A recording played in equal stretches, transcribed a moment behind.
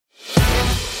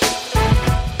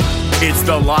It's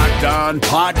the Locked On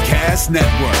Podcast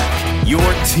Network, your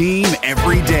team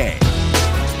every day.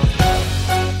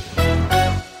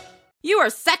 You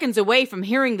are seconds away from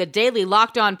hearing the daily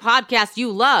Locked On podcast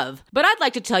you love, but I'd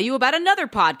like to tell you about another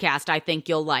podcast I think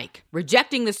you'll like.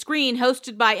 Rejecting the Screen,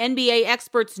 hosted by NBA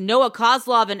experts Noah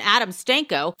Kozlov and Adam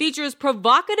Stanko, features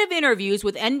provocative interviews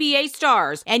with NBA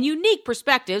stars and unique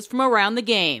perspectives from around the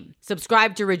game.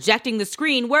 Subscribe to Rejecting the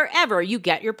Screen wherever you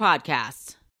get your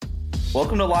podcasts.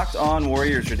 Welcome to Locked On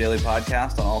Warriors, your daily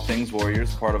podcast on all things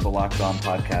Warriors, part of the Locked On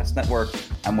Podcast Network.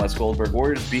 I'm Wes Goldberg,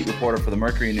 Warriors beat reporter for the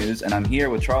Mercury News, and I'm here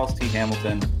with Charles T.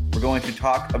 Hamilton. We're going to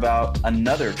talk about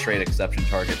another trade exception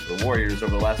target for the Warriors.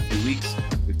 Over the last few weeks,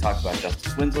 we've talked about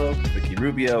Justice Winslow, Ricky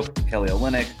Rubio, Kelly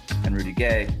Olynyk, and Rudy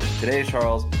Gay. Today,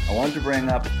 Charles, I wanted to bring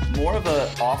up more of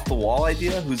a off-the-wall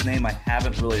idea whose name I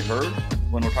haven't really heard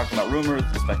when we're talking about rumors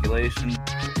and speculation,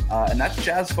 and that's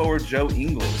Jazz forward Joe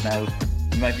Ingles. Now,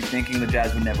 you might be thinking the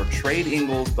Jazz would never trade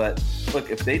Ingles, but look,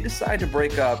 if they decide to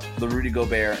break up the Rudy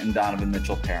Gobert and Donovan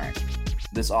Mitchell pairing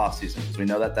this offseason, because we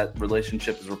know that that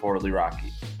relationship is reportedly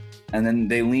rocky, and then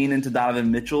they lean into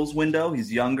Donovan Mitchell's window, he's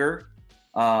younger,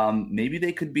 maybe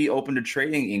they could be open to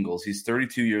trading Ingles. He's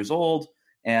 32 years old,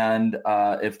 and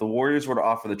if the Warriors were to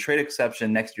offer the trade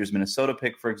exception, next year's Minnesota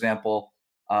pick, for example,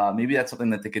 maybe that's something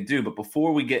that they could do. But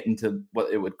before we get into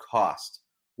what it would cost,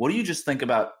 what do you just think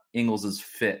about Ingles'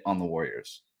 fit on the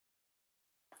Warriors?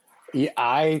 Yeah,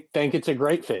 I think it's a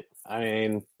great fit. I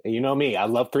mean, you know me, I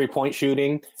love 3-point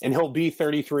shooting, and he'll be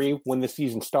 33 when the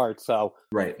season starts. So,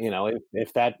 right, you know,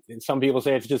 if that, some people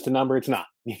say it's just a number, it's not.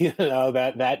 You know,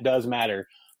 that does matter.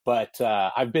 But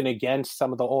I've been against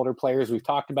some of the older players we've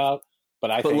talked about.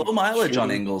 But I think low mileage on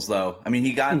Ingles, though. I mean,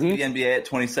 he got into the NBA at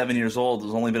 27 years old.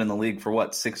 Has only been in the league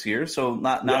for 6 years, so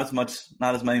not as much,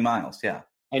 not as many miles. Yeah,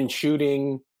 and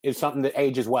shooting is something that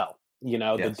ages well. You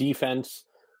know, yes. The defense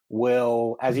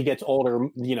will, as he gets older,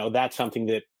 you know, that's something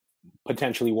that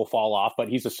potentially will fall off. But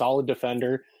he's a solid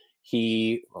defender.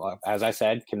 He, as I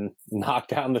said, can knock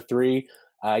down the three.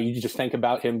 You just think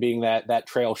about him being that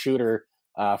trail shooter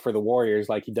for the Warriors,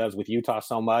 like he does with Utah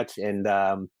so much. And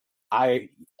I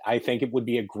think it would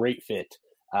be a great fit,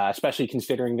 especially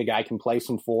considering the guy can play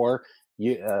some four.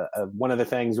 One of the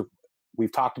things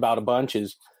we've talked about a bunch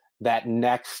is that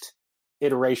next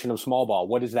iteration of small ball.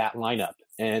 What is that lineup?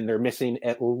 And they're missing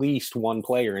at least one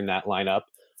player in that lineup,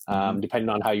 depending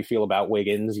on how you feel about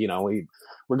Wiggins. You know,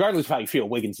 regardless of how you feel,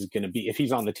 Wiggins is going to be, if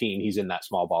he's on the team, he's in that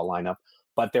small ball lineup.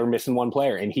 But they're missing one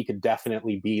player, and he could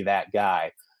definitely be that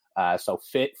guy. So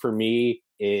fit for me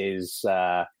is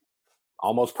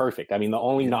almost perfect. I mean, the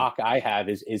only knock I have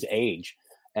is age.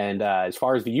 And as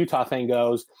far as the Utah thing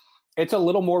goes, it's a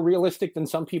little more realistic than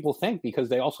some people think, because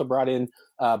they also brought in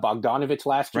Bogdanovich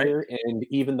last year. And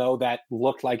even though that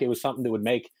looked like it was something that would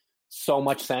make so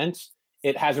much sense,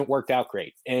 it hasn't worked out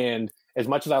great. And as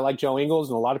much as I like Joe Ingles,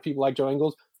 and a lot of people like Joe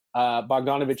Ingles,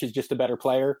 Bogdanovich is just a better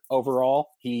player overall.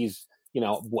 He's, you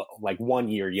know, like 1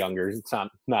 year younger. It's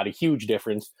not a huge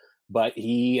difference, but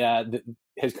he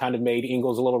has kind of made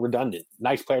Ingles a little redundant.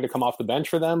 Nice player to come off the bench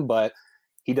for them, but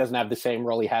he doesn't have the same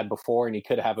role he had before, and he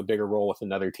could have a bigger role with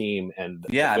another team. And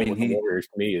the Warriors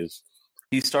to me is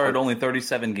he started only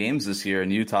 37 games this year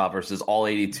in Utah versus all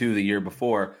 82 the year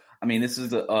before. I mean, this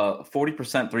is a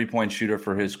 40% 3-point shooter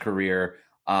for his career.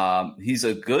 He's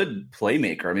a good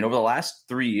playmaker. I mean, over the last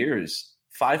 3 years,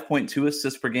 5.2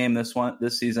 assists per game this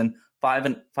season,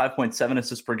 5.7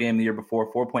 assists per game the year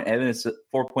before,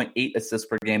 4.8 assists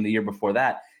per game the year before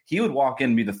that. He would walk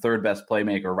in and be the third best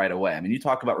playmaker right away. I mean, you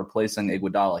talk about replacing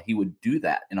Iguodala. He would do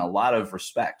that in a lot of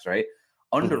respects, right?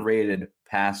 Underrated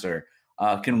passer,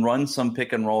 can run some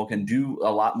pick and roll, can do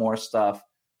a lot more stuff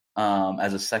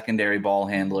as a secondary ball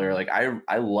handler. Like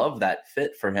I love that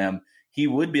fit for him. He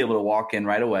would be able to walk in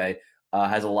right away,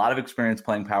 has a lot of experience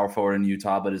playing power forward in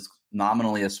Utah, but is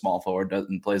nominally a small forward,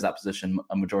 doesn't plays that position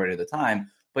a majority of the time.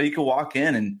 But you can walk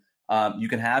in and you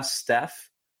can have Steph,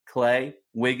 Clay,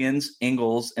 Wiggins,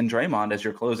 Ingles, and Draymond as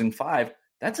your closing five.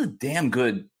 That's a damn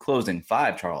good closing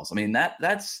five, Charles. I mean,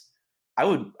 that's I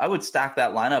would stack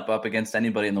that lineup up against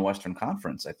anybody in the Western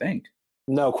Conference, I think.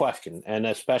 No question. And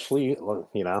especially,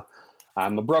 you know,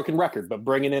 I'm a broken record, but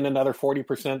bringing in another 40%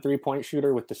 3-point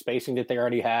shooter with the spacing that they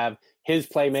already have, his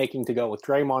playmaking to go with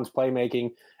Draymond's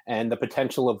playmaking, and the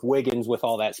potential of Wiggins with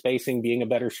all that spacing being a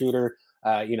better shooter,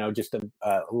 you know, just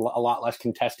a lot less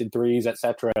contested threes,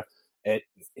 etc.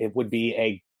 It would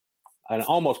be an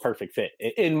almost perfect fit,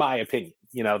 in my opinion.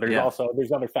 You know,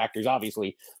 there's other factors,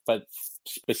 obviously, but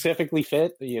specifically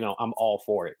fit, you know, I'm all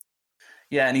for it.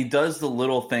 Yeah, and he does the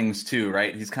little things too,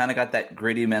 right? He's kind of got that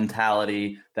gritty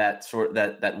mentality, that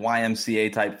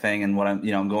YMCA type thing. And what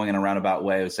I'm going in a roundabout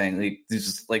way of saying, like, he's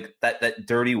just like that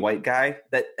dirty white guy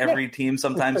that every team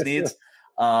sometimes needs,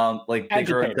 like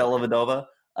bigger Dellavedova.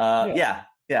 Yeah.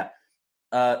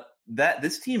 That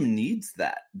this team needs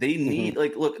that. They need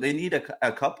they need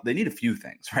a couple. They need a few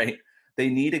things, right? They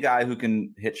need a guy who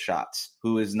can hit shots,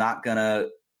 who is not gonna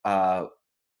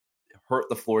hurt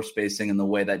the floor spacing in the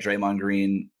way that Draymond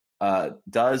Green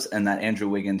does, and that Andrew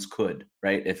Wiggins could,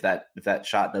 right? If that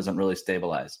shot doesn't really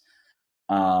stabilize.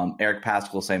 Eric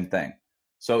Pascal, same thing.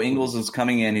 So Ingles is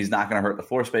coming in. He's not going to hurt the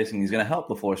floor spacing. He's going to help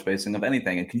the floor spacing of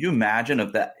anything. And can you imagine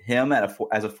if him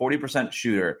as a 40%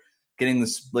 shooter getting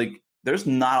this, like, there's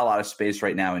not a lot of space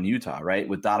right now in Utah, right?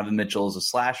 With Donovan Mitchell as a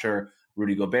slasher,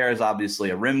 Rudy Gobert is obviously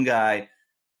a rim guy.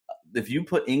 If you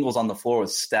put Ingles on the floor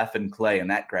with Steph and Clay and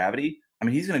that gravity, I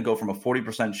mean, he's going to go from a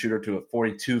 40% shooter to a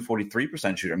 42,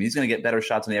 43% shooter. I mean, he's going to get better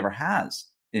shots than he ever has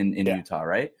in Utah,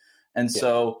 right? And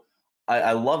so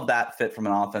I love that fit from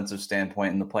an offensive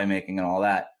standpoint and the playmaking and all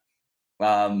that.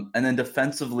 And then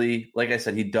defensively, like I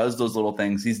said, he does those little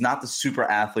things. He's not the super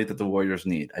athlete that the Warriors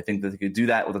need. I think that they could do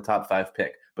that with a top 5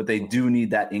 pick, but they do need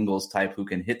that Ingles type who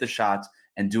can hit the shots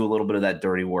and do a little bit of that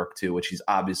dirty work too, which he's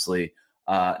obviously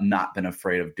not been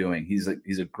afraid of doing. He's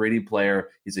a gritty player.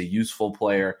 He's a useful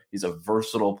player. He's a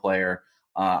versatile player.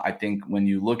 I think when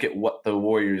you look at what the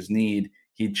Warriors need,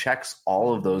 he checks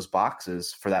all of those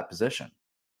boxes for that position.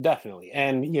 Definitely.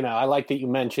 And, I like that you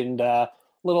mentioned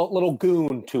little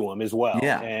goon to him as well.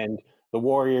 Yeah. And the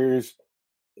Warriors,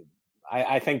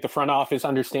 I think the front office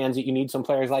understands that you need some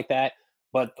players like that,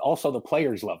 but also the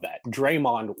players love that.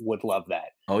 Draymond would love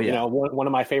that. Oh, yeah. One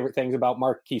of my favorite things about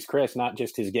Marquise Chris, not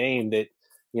just his game, that,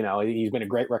 he's been a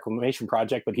great reclamation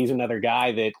project, but he's another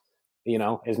guy that,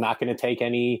 is not going to take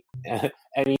any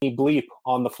bleep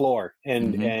on the floor.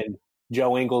 And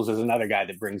Joe Ingles is another guy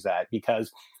that brings that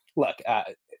because, look,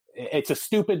 it's a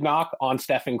stupid knock on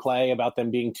Steph and Clay about them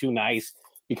being too nice,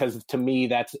 because to me,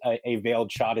 that's a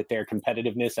veiled shot at their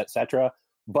competitiveness, et cetera.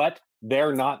 But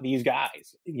they're not these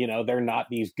guys, they're not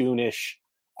these goonish,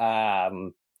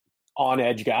 on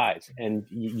edge guys. And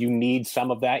you need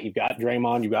some of that. You've got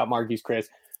Draymond, you've got Marquise Chris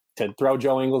to throw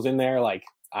Joe Ingles in there. Like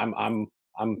I'm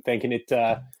thinking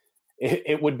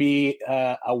it would be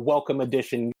a welcome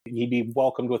addition. He'd be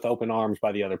welcomed with open arms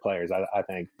by the other players, I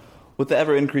think. With the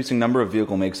ever-increasing number of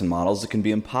vehicle makes and models, it can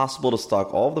be impossible to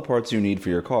stock all of the parts you need for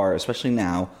your car, especially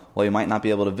now, while you might not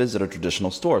be able to visit a traditional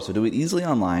store. So do it easily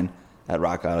online at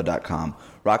rockauto.com.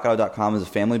 Rockauto.com is a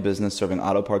family business serving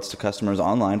auto parts to customers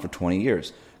online for 20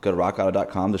 years. Go to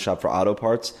rockauto.com to shop for auto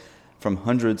parts from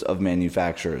hundreds of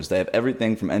manufacturers. They have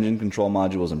everything from engine control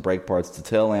modules and brake parts to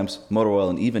tail lamps, motor oil,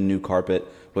 and even new carpet.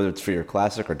 Whether it's for your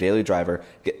classic or daily driver,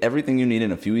 get everything you need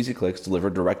in a few easy clicks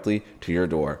delivered directly to your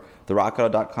door. The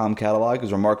rockauto.com catalog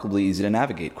is remarkably easy to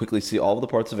navigate. Quickly see all of the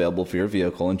parts available for your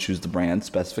vehicle and choose the brand,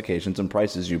 specifications, and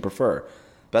prices you prefer.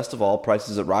 Best of all,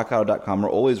 prices at rockauto.com are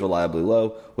always reliably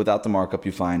low without the markup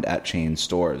you find at chain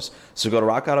stores. So go to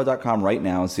rockauto.com right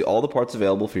now and see all the parts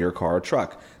available for your car or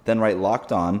truck. Then write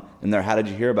Locked On in their How Did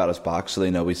You Hear About Us box so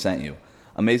they know we sent you.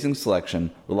 Amazing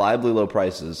selection, reliably low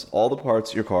prices, all the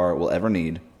parts your car will ever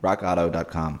need.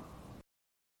 rockauto.com.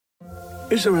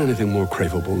 Is there anything more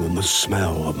craveable than the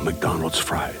smell of McDonald's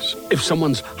fries? If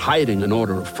someone's hiding an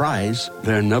order of fries,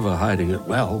 they're never hiding it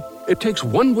well. It takes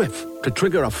one whiff to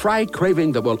trigger a fry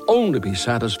craving that will only be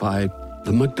satisfied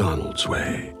the McDonald's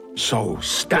way. So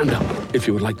stand up if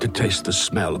you would like to taste the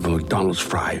smell of a McDonald's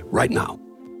fry right now.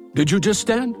 Did you just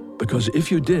stand? Because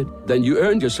if you did, then you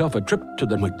earned yourself a trip to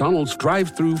the McDonald's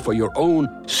drive-thru for your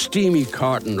own steamy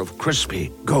carton of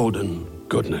crispy, golden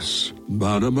goodness.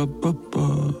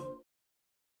 Ba-da-ba-ba-ba.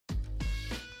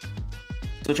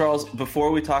 So, Charles,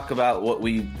 before we talk about what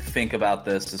we think about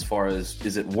this as far as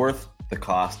is it worth the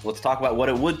cost, let's talk about what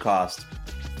it would cost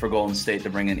for Golden State to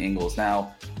bring in Ingles.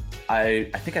 Now, I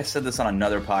think I said this on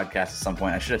another podcast at some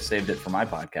point. I should have saved it for my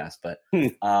podcast, but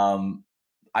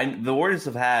the Warriors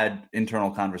have had internal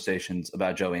conversations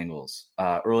about Joe Ingles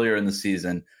earlier in the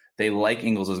season. They like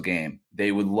Ingles' game.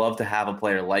 They would love to have a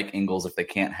player like Ingles if they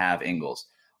can't have Ingles.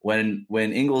 When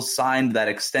Ingles signed that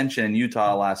extension in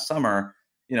Utah last summer,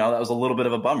 that was a little bit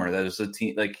of a bummer. That was a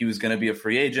team, like, he was going to be a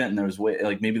free agent, and there was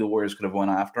maybe the Warriors could have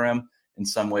went after him in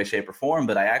some way, shape, or form.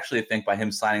 But I actually think by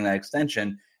him signing that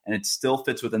extension, and it still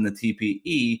fits within the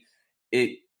TPE,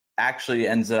 it actually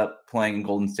ends up playing in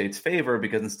Golden State's favor,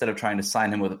 because instead of trying to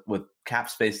sign him with cap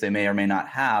space they may or may not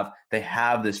have, they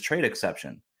have this trade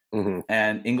exception. Mm-hmm.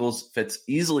 And Ingles fits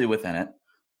easily within it.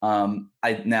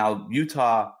 Now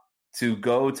Utah, to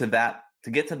go to that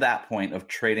to get to that point of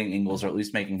trading Ingles or at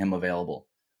least making him available,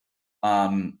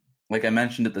 like I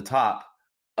mentioned at the top,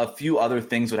 a few other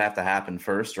things would have to happen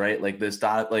first, right? Like the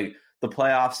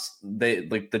playoffs,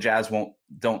 the Jazz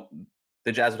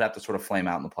the Jazz would have to sort of flame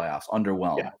out in the playoffs,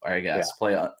 underwhelm, or I guess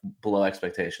play below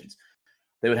expectations.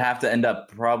 They would have to end up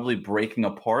probably breaking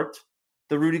apart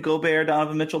the Rudy Gobert,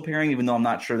 Donovan Mitchell pairing, even though I'm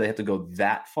not sure they have to go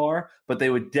that far, but they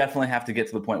would definitely have to get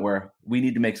to the point where we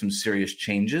need to make some serious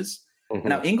changes. Mm-hmm.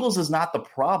 Now, Ingles is not the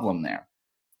problem there,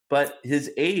 but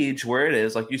his age, where it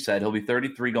is, like you said, he'll be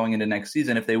 33 going into next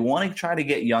season. If they want to try to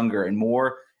get younger and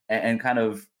more and kind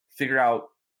of figure out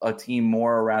a team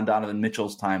more around Donovan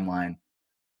Mitchell's timeline,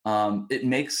 it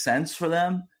makes sense for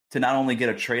them to not only get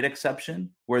a trade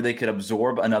exception where they could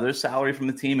absorb another salary from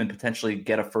the team and potentially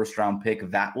get a first-round pick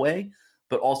that way,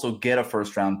 but also get a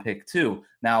first-round pick too.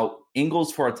 Now,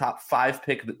 Ingles for a top 5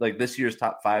 pick, like this year's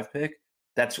top 5 pick,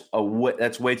 that's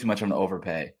way too much of an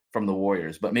overpay from the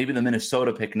Warriors. But maybe the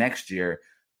Minnesota pick next year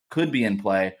could be in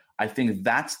play. I think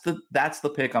that's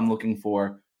the pick I'm looking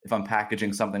for if I'm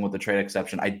packaging something with the trade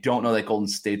exception. I don't know that Golden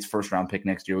State's first-round pick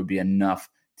next year would be enough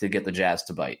to get the Jazz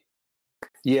to bite.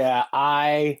 Yeah,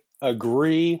 I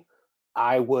agree.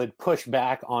 I would push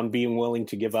back on being willing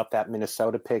to give up that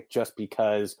Minnesota pick just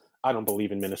because I don't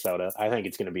believe in Minnesota. I think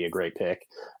it's going to be a great pick.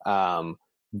 But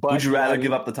would you rather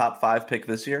give up the top 5 pick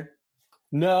this year?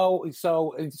 No.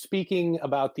 So speaking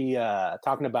about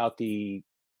talking about the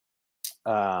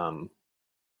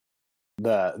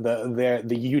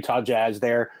Utah Jazz,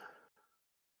 their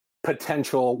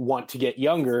potential want to get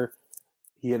younger,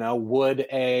 would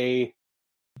a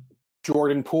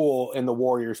Jordan Poole in the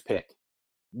Warriors pick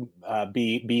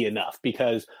be enough?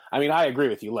 Because I agree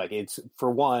with you. Look, it's,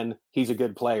 for one, he's a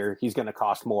good player. He's going to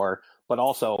cost more, but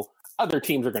also other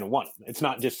teams are going to want him. It's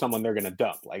not just someone they're going to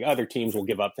dump. Like, other teams will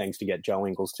give up things to get Joe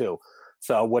Ingles too.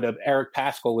 So would an Eric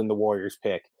Paschall in the Warriors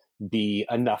pick be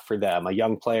enough for them? A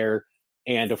young player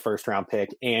and a first round pick,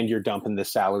 and you're dumping the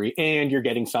salary, and you're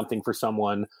getting something for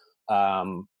someone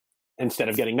instead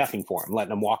of getting nothing for him,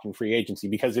 letting him walk in free agency,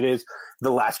 because it is the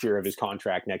last year of his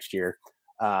contract next year.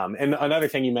 And another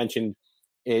thing you mentioned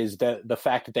is that the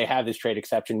fact that they have this trade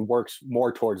exception works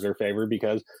more towards their favor,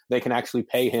 because they can actually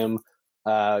pay him,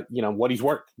 what he's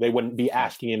worth. They wouldn't be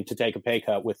asking him to take a pay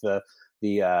cut with the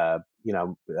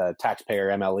taxpayer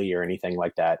MLE or anything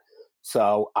like that.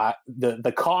 So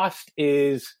the cost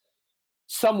is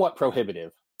somewhat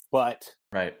prohibitive, but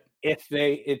right.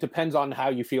 It depends on how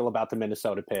you feel about the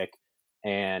Minnesota pick,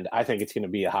 and I think it's going to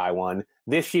be a high one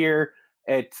this year.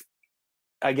 It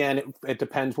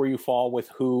depends where you fall with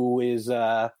who is.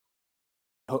 I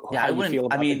wouldn't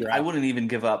even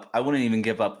give up the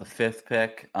 5th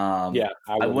pick.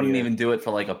 I wouldn't even do it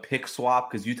for like a pick swap,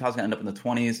 because Utah's gonna end up in the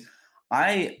 20s.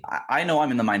 I know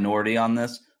I'm in the minority on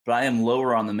this, but I am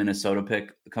lower on the Minnesota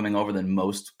pick coming over than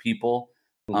most people.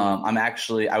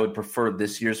 I would prefer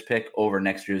this year's pick over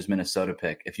next year's Minnesota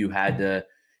pick. If you had to,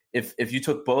 if you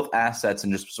took both assets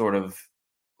and just sort of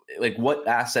like, what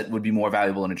asset would be more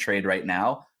valuable in a trade right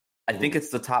now? I think it's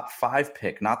the top 5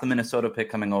 pick, not the Minnesota pick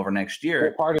coming over next year.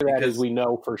 Well, part of that is we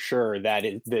know for sure that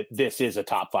this is a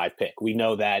top 5 pick. We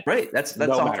know that. Right. That's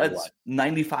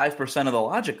 95% of the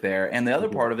logic there. And the other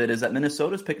part of it is that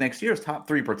Minnesota's pick next year is top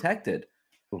 3 protected.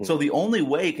 Mm-hmm. So the only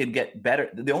way it could get better,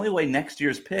 the only way next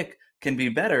year's pick can be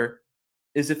better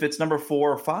is if it's number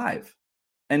 4 or 5.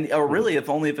 Or really if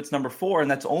it's number 4, and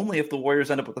that's only if the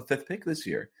Warriors end up with the 5th pick this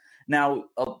year. Now,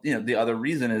 the other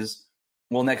reason is,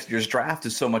 well, next year's draft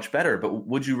is so much better, but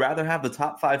would you rather have the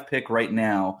top 5 pick right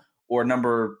now or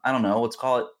number, I don't know, let's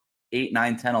call it 8,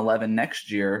 9, 10, 11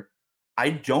 next year? I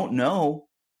don't know.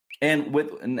 And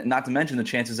not to mention the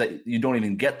chances that you don't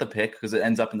even get the pick because it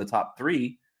ends up in the top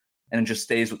 3 and it just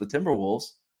stays with the Timberwolves.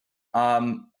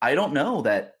 I don't know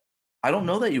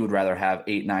that you would rather have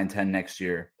 8, 9, 10 next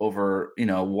year over,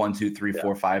 1, 2, 3,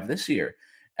 4, 5 this year.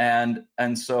 And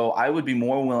so I would be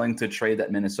more willing to trade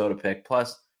that Minnesota pick.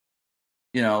 Plus,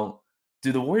 do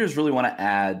the Warriors really want to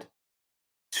add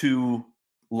 2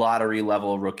 lottery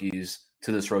level rookies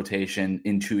to this rotation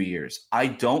in 2 years? I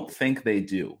don't think they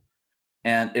do.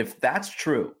 And if that's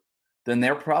true, then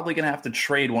they're probably going to have to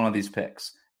trade one of these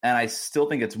picks. And I still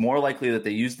think it's more likely that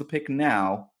they use the pick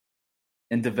now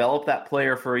and develop that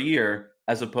player for a year,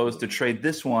 as opposed to trade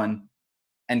this one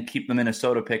and keep the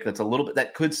Minnesota pick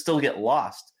that could still get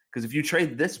lost. Because if you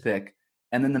trade this pick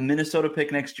and then the Minnesota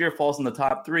pick next year falls in the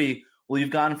top 3, well, you've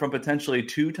gone from potentially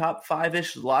 2 top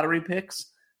 5-ish lottery picks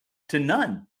to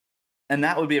none. And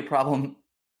that would be a problem.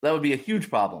 That would be a huge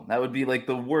problem. That would be like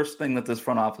the worst thing that this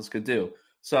front office could do.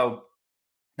 So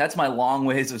that's my long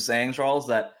ways of saying, Charles,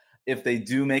 that if they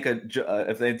do make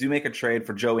a trade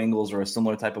for Joe Ingles or a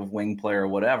similar type of wing player or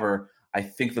whatever, I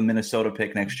think the Minnesota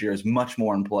pick next year is much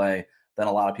more in play than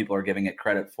a lot of people are giving it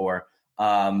credit for.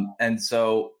 And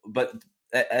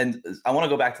I want to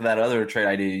go back to that other trade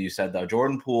idea you said, though.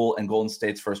 Jordan Poole and Golden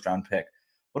State's first-round pick.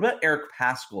 What about Eric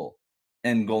Paschall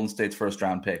and Golden State's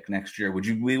first-round pick next year? Would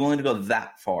you be willing to go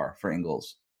that far for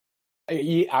Ingles?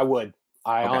 I would.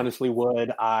 I honestly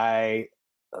would.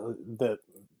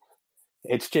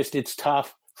 It's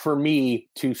tough for me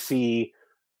to see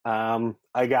a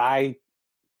guy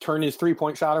turn his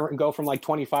 3-point shot and go from like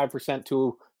 25%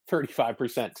 to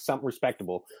 35%, something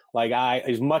respectable. Like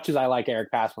as much as I like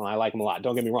Eric Paschall, and I like him a lot.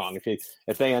 Don't get me wrong.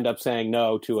 If they end up saying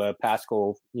no to a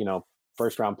Paschall,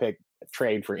 first round pick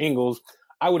trade for Ingles,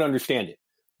 I would understand it.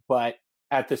 But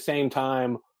at the same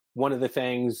time, one of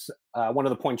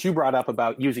the points you brought up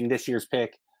about using this year's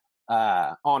pick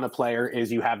on a player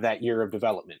is you have that year of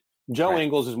development. Joe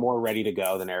Ingles is more ready to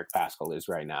go than Eric Paschall is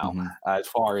right now, as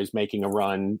far as making a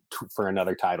run for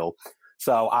another title.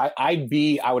 So I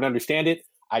would understand it.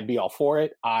 I'd be all for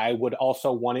it. I would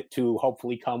also want it to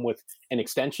hopefully come with an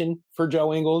extension for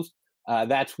Joe Ingles.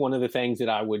 That's one of the things that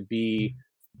I would be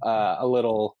a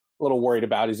little worried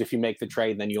about, is if you make the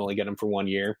trade, then you only get him for 1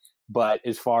 year. But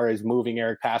as far as moving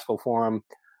Eric Paschall for him,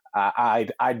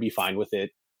 I'd be fine with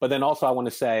it. But then also I want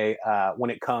to say, when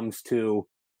it comes to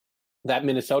that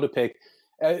Minnesota pick,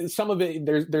 some of it,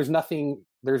 there's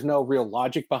no real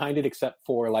logic behind it except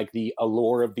for like the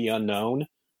allure of the unknown,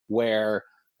 where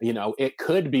it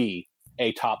could be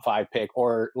a top 5 pick,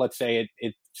 or let's say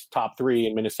it's top 3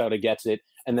 and Minnesota gets it.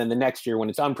 And then the next year when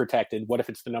it's unprotected, what if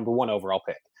it's the number 1 overall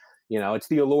pick? It's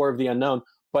the allure of the unknown.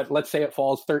 But let's say it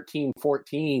falls 13,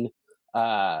 14,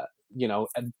 at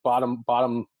bottom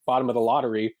of the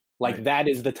lottery. Like that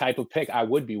is the type of pick I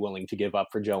would be willing to give up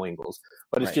for Joe Ingles.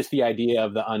 But it's just the idea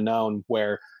of the unknown,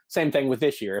 where same thing with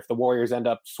this year. If the Warriors end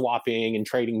up swapping and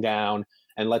trading down,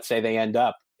 and let's say they end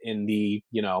up in the,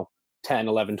 10,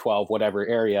 11, 12, whatever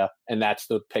area, and that's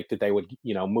the pick that they would,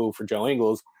 move for Joe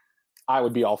Ingles, I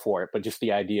would be all for it. But just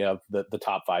the idea of the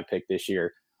top 5 pick this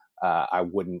year, I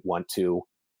wouldn't want to.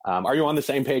 Are you on the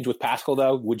same page with Paschall,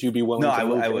 though? Would you be willing to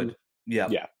move? I would.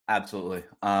 Yeah, absolutely.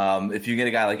 If you get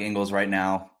a guy like Ingles right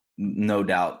now, no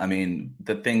doubt. I mean,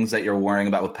 the things that you're worrying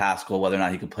about with Paschall, whether or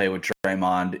not he could play with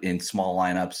Draymond in small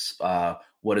lineups,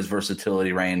 what his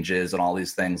versatility range is, and all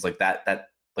these things like that,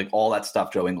 like all that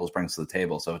stuff Joe Ingles brings to the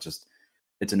table. So it's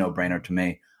a no-brainer to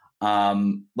me.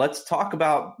 Let's talk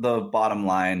about the bottom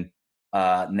line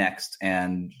next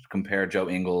and compare Joe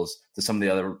Ingles to some of the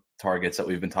other targets that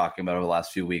we've been talking about over the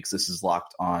last few weeks. This is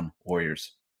Locked On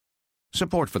Warriors.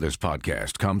 Support for this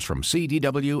podcast comes from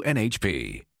CDW and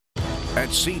HP. At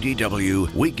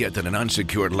CDW, we get that an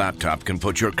unsecured laptop can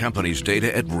put your company's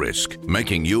data at risk,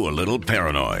 making you a little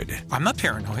paranoid. I'm not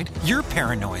paranoid. You're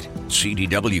paranoid.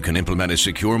 CDW can implement a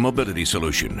secure mobility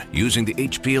solution using the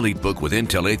HP EliteBook with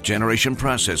Intel 8th generation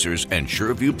processors and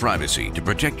SureView privacy to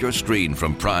protect your screen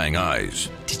from prying eyes.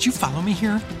 Did you follow me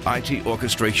here? IT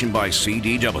orchestration by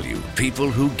CDW. People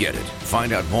who get it.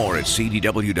 Find out more at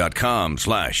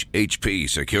cdw.com/HP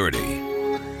security.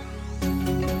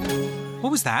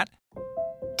 What was that?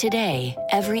 Today,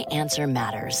 every answer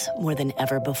matters more than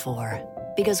ever before.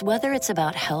 Because whether it's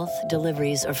about health,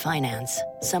 deliveries, or finance,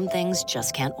 some things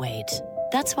just can't wait.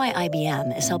 That's why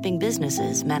IBM is helping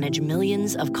businesses manage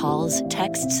millions of calls,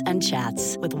 texts, and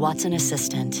chats with Watson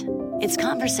Assistant. It's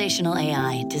conversational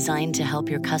AI designed to help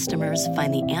your customers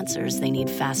find the answers they need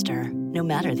faster, no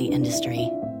matter the industry.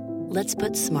 Let's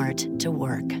put smart to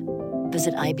work.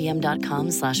 Visit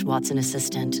IBM.com/Watson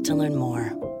Assistant to learn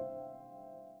more.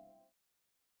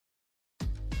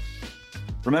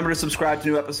 Remember to subscribe to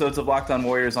new episodes of Locked On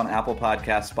Warriors on Apple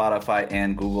Podcasts, Spotify,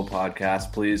 and Google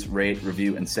Podcasts. Please rate,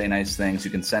 review, and say nice things. You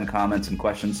can send comments and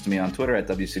questions to me on Twitter at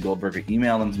WC Goldberg, or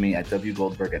email them to me at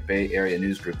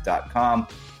wgoldberg@BayAreaNewsGroup.com.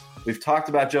 We've talked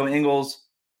about Joe Ingles.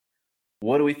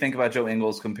 What do we think about Joe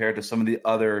Ingles compared to some of the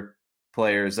other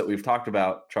players that we've talked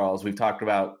about, Charles? We've talked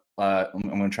about, I'm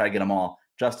going to try to get them all,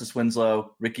 Justice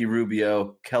Winslow, Ricky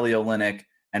Rubio, Kelly Olynyk,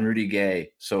 and Rudy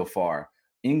Gay so far.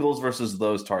 Ingles versus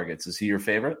those targets. Is he your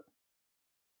favorite?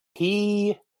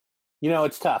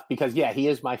 It's tough because, he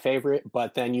is my favorite,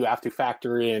 but then you have to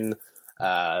factor in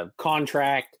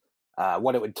contract,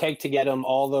 what it would take to get him,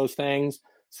 all those things.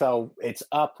 So it's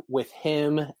up with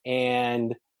him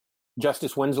and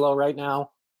Justice Winslow right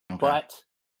now. Okay. But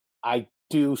I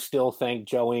do still think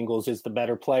Joe Ingles is the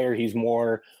better player. He's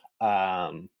more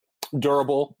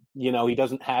durable. He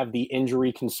doesn't have the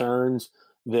injury concerns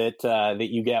that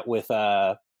you get with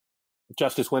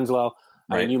Justice Winslow.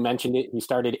 Right. And you mentioned it. He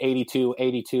started 82,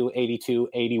 82, 82,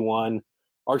 81.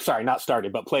 or sorry, not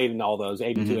started, but played in all those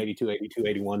 82, 82, 82,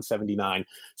 81, 79.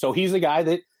 So he's a guy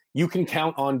that you can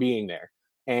count on being there.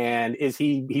 And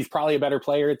he's probably a better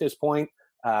player at this point.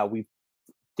 We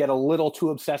get a little too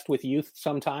obsessed with youth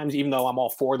sometimes, even though I'm all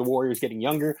for the Warriors getting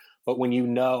younger. But when you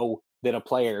know that a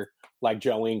player like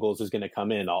Joe Ingles is going to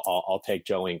come in, I'll take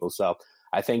Joe Ingles. So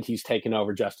I think he's taken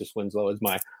over Justice Winslow as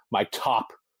my top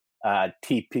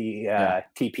TPE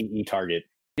target.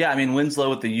 Yeah, I mean, Winslow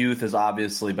with the youth is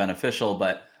obviously beneficial,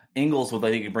 but Ingles, with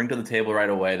what he can bring to the table right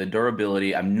away, the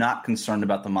durability, I'm not concerned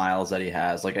about the miles that he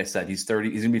has. Like I said, he's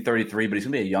 30. He's going to be 33, but he's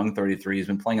going to be a young 33. He's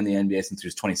been playing in the NBA since he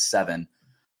was 27.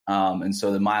 And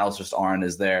so the miles just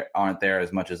aren't there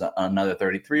as much as another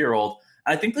 33-year-old.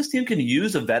 I think this team can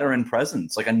use a veteran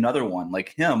presence, like another one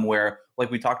like him, where, like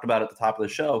we talked about at the top of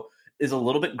the show, is a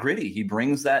little bit gritty. He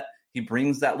brings that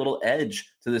little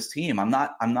edge to this team. I'm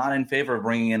not in favor of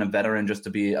bringing in a veteran just to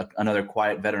be another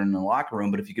quiet veteran in the locker room.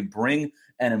 But if you could bring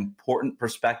an important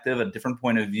perspective, a different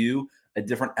point of view, a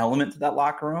different element to that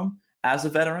locker room as a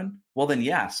veteran, well then,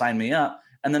 yeah, sign me up.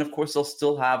 And then, of course, they'll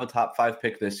still have a top 5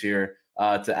 pick this year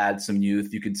to add some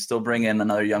youth. You could still bring in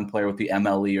another young player with the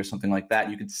MLE or something like that.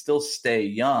 You could still stay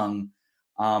young,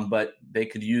 but they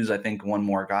could use, I think, one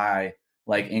more guy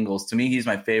like Ingles. To me, he's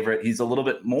my favorite. He's a little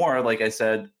bit more, like I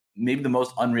said, maybe the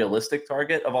most unrealistic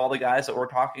target of all the guys that we're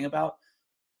talking about.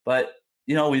 But,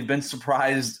 we've been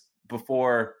surprised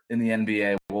before in the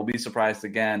NBA. We'll be surprised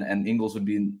again, and Ingles would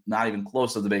be not even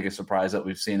close to the biggest surprise that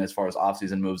we've seen as far as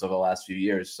offseason moves over the last few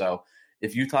years. So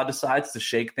if Utah decides to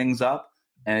shake things up,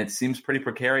 and it seems pretty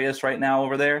precarious right now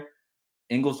over there,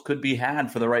 Ingles could be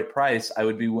had for the right price.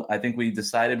 I think we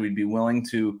decided we'd be willing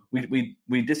to,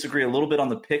 we disagree a little bit on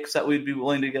the picks that we'd be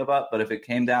willing to give up, but if it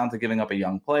came down to giving up a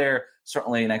young player,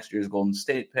 certainly next year's Golden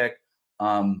State pick,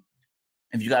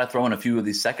 if you got to throw in a few of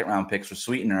these second round picks for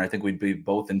sweetener, I think we'd be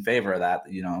both in favor of that.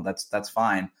 That's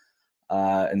fine.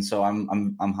 And so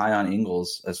I'm high on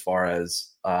Ingles as far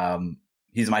as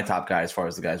he's my top guy as far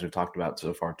as the guys we've talked about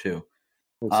so far too.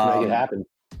 Let's make it happen.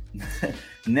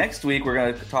 Next week, we're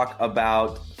going to talk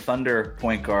about Thunder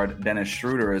point guard Dennis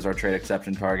Schroeder as our trade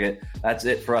exception target. That's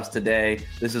it for us today.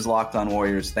 This is Locked On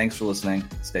Warriors. Thanks for listening.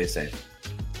 Stay safe.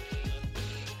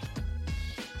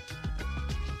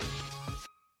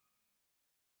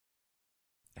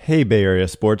 Hey, Bay Area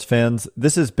sports fans.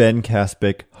 This is Ben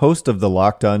Kaspick, host of the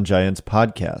Locked On Giants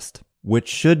podcast, which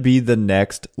should be the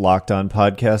next Locked On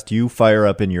podcast you fire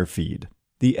up in your feed.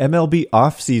 The MLB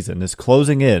offseason is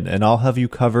closing in, and I'll have you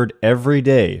covered every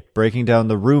day, breaking down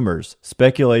the rumors,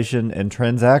 speculation, and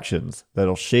transactions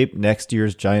that'll shape next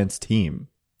year's Giants team.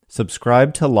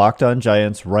 Subscribe to Locked On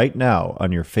Giants right now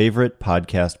on your favorite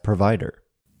podcast provider.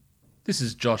 This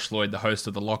is Josh Lloyd, the host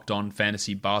of the Locked On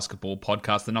Fantasy Basketball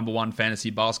Podcast, the number one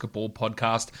fantasy basketball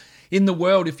podcast in the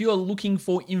world. If you are looking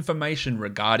for information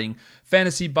regarding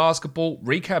fantasy basketball,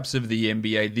 recaps of the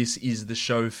NBA, this is the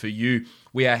show for you.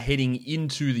 We are heading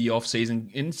into the offseason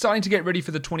and starting to get ready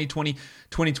for the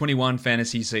 2020-2021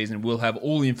 fantasy season. We'll have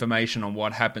all the information on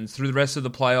what happens through the rest of the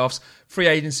playoffs, free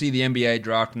agency, the NBA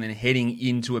draft, and then heading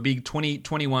into a big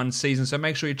 2021 season. So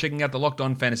make sure you're checking out the Locked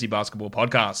On Fantasy Basketball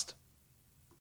Podcast.